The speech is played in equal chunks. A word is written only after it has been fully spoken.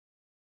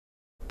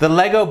The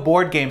Lego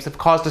board games have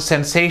caused a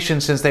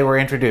sensation since they were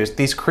introduced.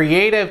 These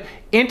creative,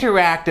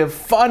 interactive,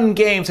 fun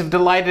games have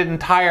delighted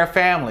entire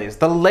families.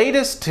 The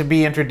latest to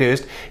be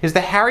introduced is the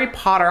Harry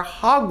Potter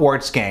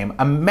Hogwarts game,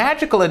 a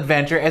magical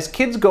adventure as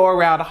kids go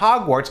around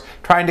Hogwarts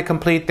trying to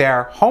complete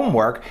their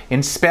homework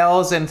in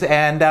spells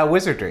and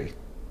wizardry.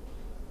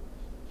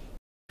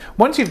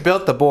 Once you've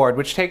built the board,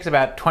 which takes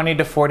about 20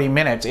 to 40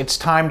 minutes, it's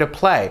time to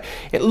play.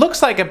 It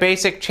looks like a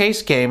basic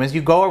chase game as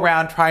you go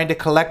around trying to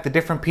collect the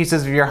different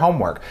pieces of your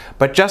homework.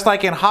 But just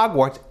like in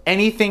Hogwarts,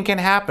 anything can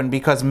happen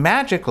because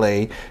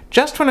magically,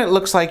 just when it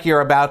looks like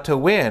you're about to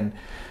win,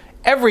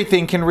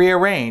 everything can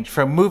rearrange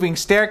from moving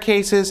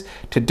staircases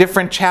to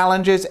different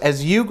challenges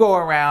as you go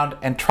around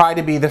and try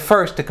to be the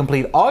first to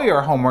complete all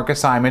your homework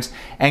assignments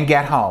and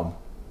get home.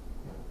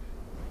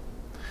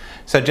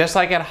 So just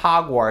like at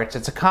Hogwarts,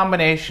 it's a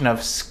combination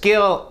of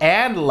skill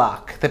and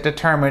luck that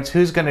determines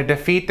who's going to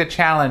defeat the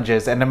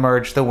challenges and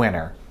emerge the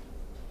winner.